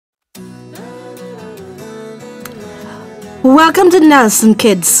Welcome to Nelson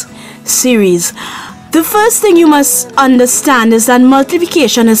Kids series. The first thing you must understand is that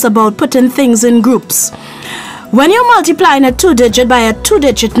multiplication is about putting things in groups. When you're multiplying a 2-digit by a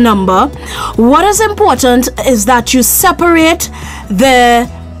 2-digit number, what is important is that you separate the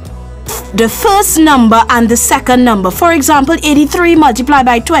first number and the second number. For example, 83 multiplied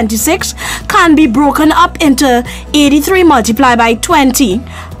by 26 can be broken up into 83 multiplied by 20,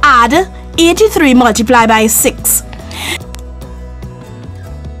 add 83 multiplied by 6.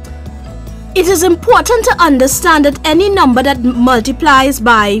 It is important to understand that any number that multiplies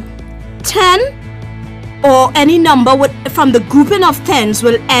by 10 or any number from the grouping of tens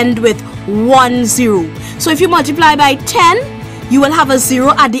will end with 1 0. So if you multiply by 10, you will have a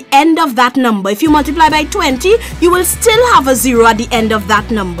 0 at the end of that number. If you multiply by 20, you will still have a 0 at the end of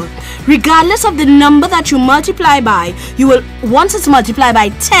that number. Regardless of the number that you multiply by, once it's multiplied by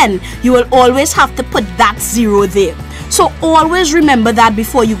 10, you will always have to put that 0 there. So always remember that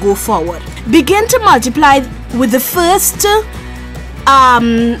before you go forward. Begin to multiply with the first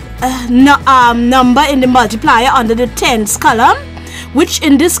number in the multiplier under the tens column, which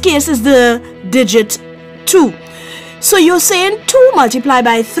in this case is the digit 2. So you're saying 2 multiplied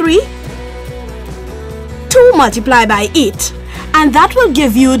by 3, 2 multiplied by 8, and that will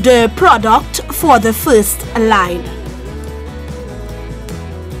give you the product for the first line.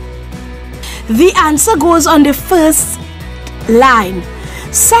 The answer goes on the first line.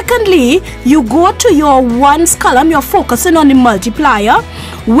 Secondly, you go to your ones column, you're focusing on the multiplier,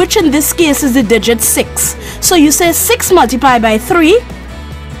 which in this case is the digit 6. So you say 6 multiplied by 3.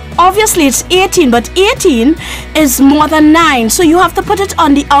 Obviously it's 18, but 18 is more than 9, so you have to put it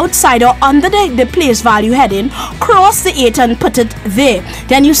on the outside or under the place value heading, cross the 8 and put it there.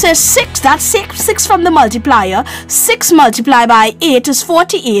 Then you say 6, that's 6 from the multiplier. 6 multiplied by 8 is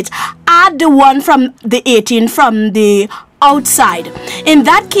 48. Add the 1 from the 18 from the outside. In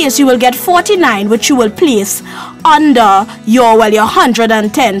that case, you will get 49, which you will place under your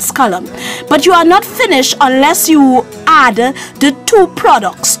 110s column. But you are not finished unless you add the two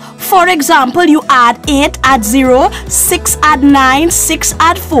products. For example, you add 8 add 0, 6 add 9, 6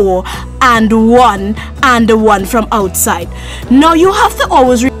 add 4, and 1 and the 1 from outside. Now you have to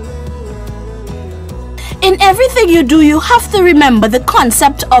always in everything you do, you have to remember the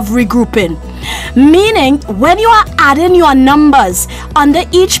concept of regrouping. Meaning, when you are adding your numbers under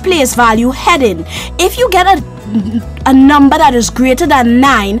each place value heading, if you get a number that is greater than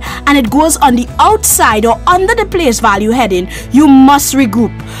 9 and it goes on the outside or under the place value heading, you must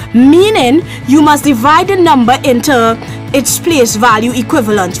regroup. Meaning, you must divide the number into its place value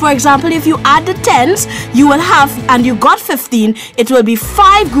equivalents. For example, if you add the tens, you will have, and you got 15, it will be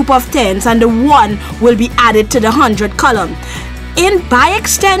 5 group of tens and the 1 will be added to the 100 column. By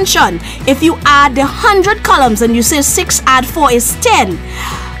extension, if you add the 100 columns and you say 6 add 4 is 10,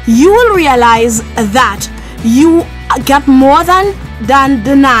 you will realize that you get more than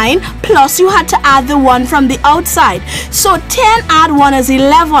the 9, plus you had to add the 1 from the outside. So 10 add 1 is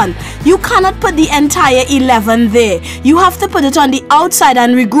 11. You cannot put the entire 11 there. You have to put it on the outside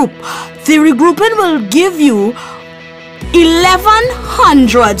and regroup. The regrouping will give you 11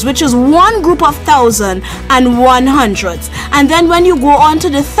 hundreds, which is one group of 1,000 and 100s. And then when you go on to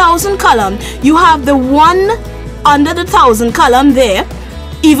the 1,000 column, you have the 1 under the 1,000 column there,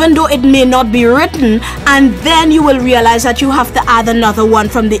 even though it may not be written, and then you will realize that you have to add another 1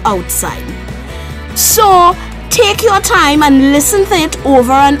 from the outside. So take your time and listen to it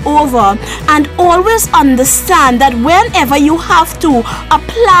over and over, and always understand that whenever you have to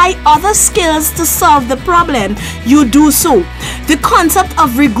apply other skills to solve the problem, you do so. The concept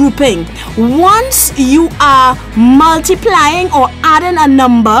of regrouping. Once you are multiplying or adding a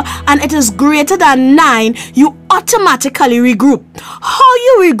number and it is greater than 9, you automatically regroup. How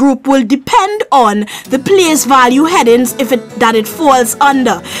you regroup will depend on the place value headings that it falls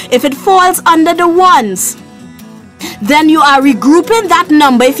under. If it falls under the ones, then you are regrouping that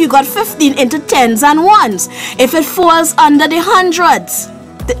number if you got 15 into tens and ones. If it falls under the hundreds,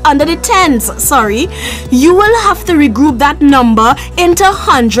 under the tens, sorry, you will have to regroup that number into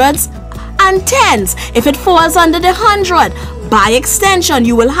hundreds and tens. If it falls under the 100, by extension,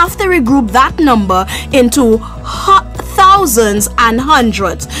 you will have to regroup that number into thousands and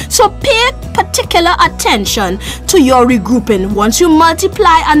hundreds. So pay particular attention to your regrouping. Once you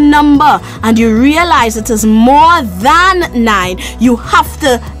multiply a number and you realize it is more than 9, you have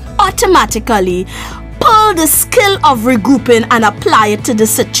to automatically pull the skill of regrouping and apply it to the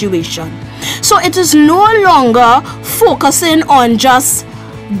situation. So it is no longer focusing on just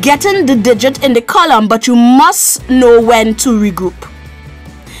getting the digit in the column, but you must know when to regroup.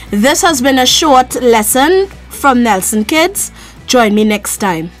 This has been a short lesson from Nelson Kids. Join me next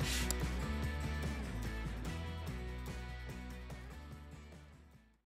time.